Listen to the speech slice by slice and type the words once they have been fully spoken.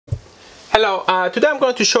Hello, today I'm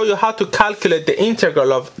going to show you how to calculate the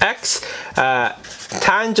integral of x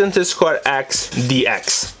tangent square x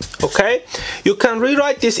dx. Okay, you can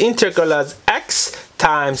rewrite this integral as x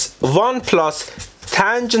times 1 plus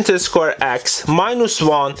tangent square x minus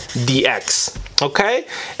 1 dx. Okay,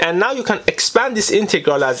 and now you can expand this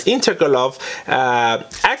integral as integral of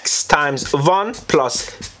x times 1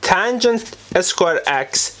 plus tangent square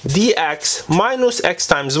x dx minus x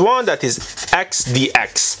times 1, that is x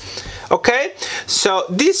dx. Okay, so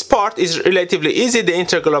this part is relatively easy. The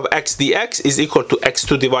integral of x dx is equal to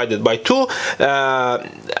x2 divided by 2,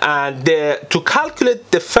 and to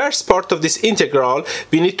calculate the first part of this integral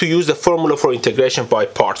we need to use the formula for integration by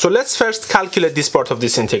part. So let's first calculate this part of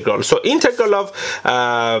this integral. So integral of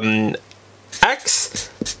x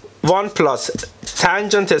 1 plus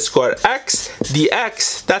tangent square x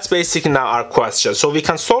dx, that's basically now our question. So we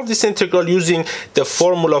can solve this integral using the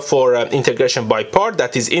formula for integration by part,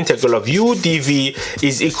 that is integral of u dv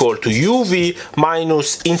is equal to uv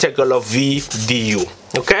minus integral of v du.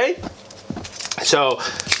 Okay, so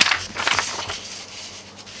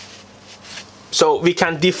we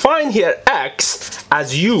can define here x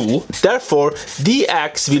as u, therefore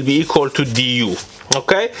dx will be equal to du.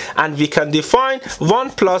 Okay, and we can define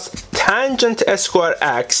 1 plus tangent square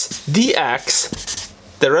x dx,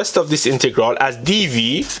 the rest of this integral, as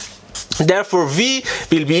dv. Therefore v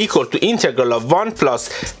will be equal to integral of 1 plus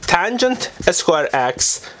tangent square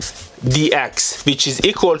x dx, which is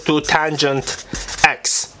equal to tangent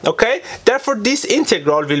x. Okay, therefore this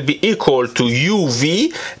integral will be equal to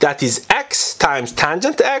uv, that is x times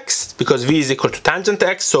tangent x, because v is equal to tangent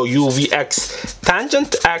x, so uvx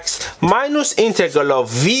tangent x minus integral of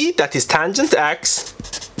v, that is tangent x,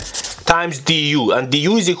 times du, and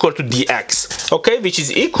du is equal to dx. Okay, which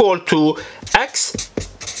is equal to x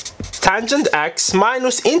tangent x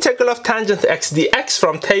minus integral of tangent x dx.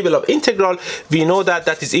 From table of integral we know that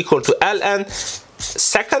that is equal to ln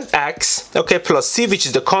secant x, okay, plus c, which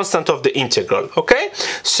is the constant of the integral. Okay,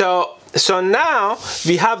 so now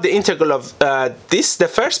we have the integral of the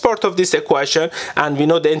first part of this equation, and we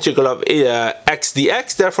know the integral of x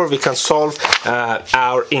dx, therefore we can solve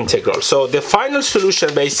our integral. So the final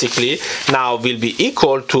solution basically now will be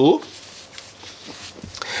equal to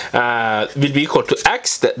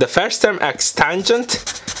x, the first term, x tangent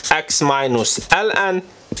x minus ln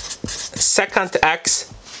secant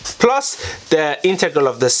x, plus the integral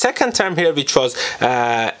of the second term here, which was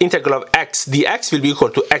integral of x dx, will be equal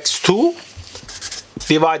to x2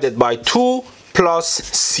 divided by 2 plus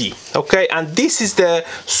c. Okay, and this is the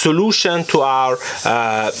solution to our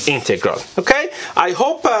integral. Okay, I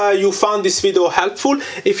hope you found this video helpful.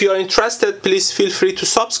 If you are interested, please feel free to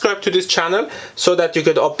subscribe to this channel so that you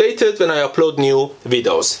get updated when I upload new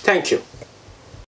videos. Thank you.